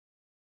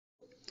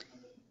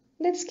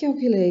Let's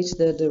calculate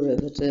the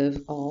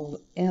derivative of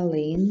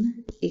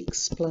ln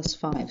x plus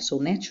 5, so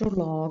natural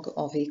log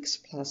of x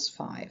plus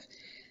 5.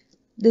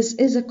 This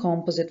is a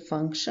composite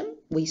function.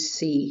 We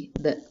see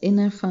the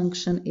inner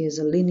function is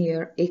a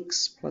linear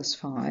x plus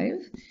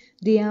 5.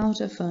 The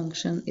outer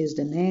function is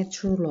the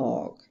natural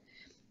log.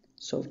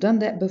 So I've done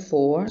that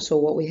before. So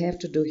what we have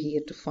to do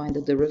here to find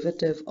the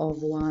derivative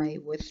of y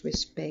with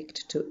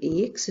respect to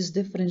x is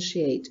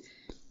differentiate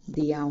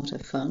the outer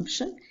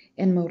function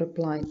and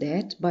multiply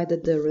that by the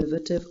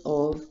derivative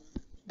of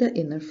the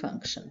inner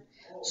function.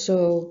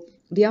 So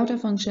the outer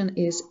function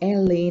is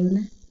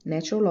ln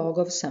natural log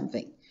of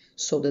something.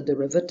 So the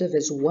derivative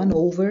is 1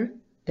 over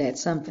that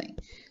something.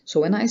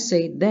 So when I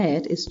say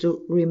that, is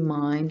to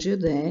remind you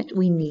that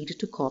we need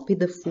to copy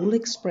the full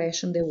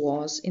expression there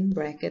was in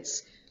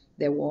brackets.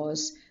 There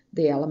was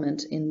the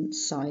element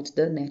inside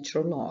the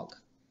natural log.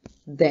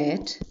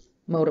 That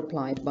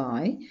multiplied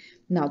by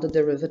now the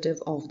derivative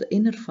of the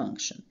inner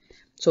function.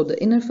 So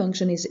the inner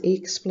function is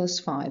x plus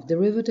 5.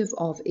 Derivative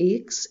of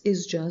x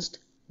is just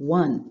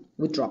 1.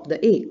 We drop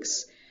the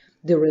x.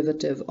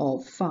 Derivative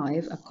of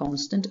 5, a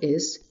constant,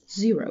 is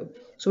 0.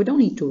 So we don't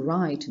need to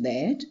write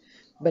that,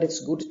 but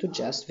it's good to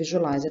just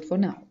visualize it for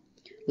now.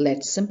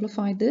 Let's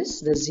simplify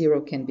this. The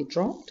 0 can be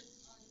dropped.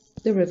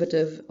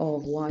 Derivative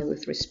of y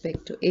with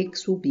respect to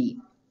x will be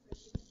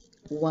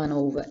 1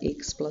 over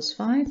x plus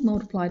 5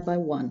 multiplied by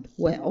 1.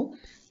 Well,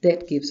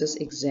 that gives us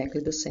exactly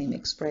the same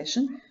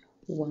expression,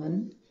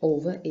 1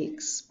 over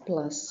x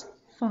plus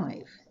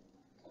 5.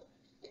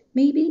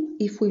 Maybe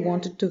if we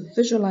wanted to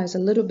visualize a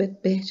little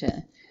bit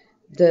better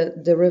the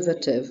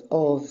derivative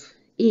of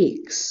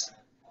x,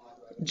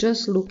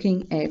 just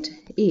looking at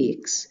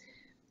x,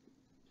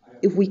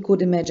 if we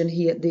could imagine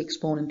here the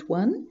exponent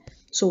 1,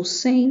 so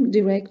same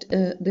direct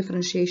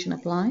differentiation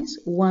applies.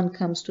 1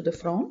 comes to the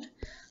front,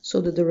 so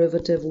the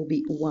derivative will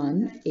be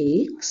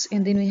 1x,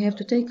 and then we have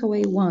to take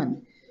away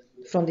 1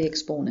 from the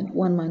exponent.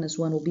 1 minus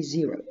 1 will be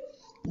 0.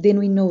 Then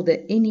we know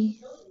that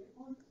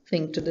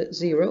anything to the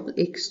 0,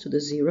 x to the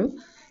 0,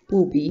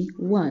 will be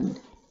 1,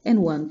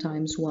 and 1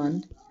 times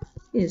 1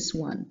 is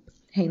 1.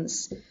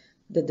 Hence,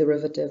 the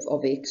derivative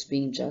of x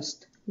being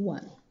just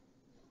 1.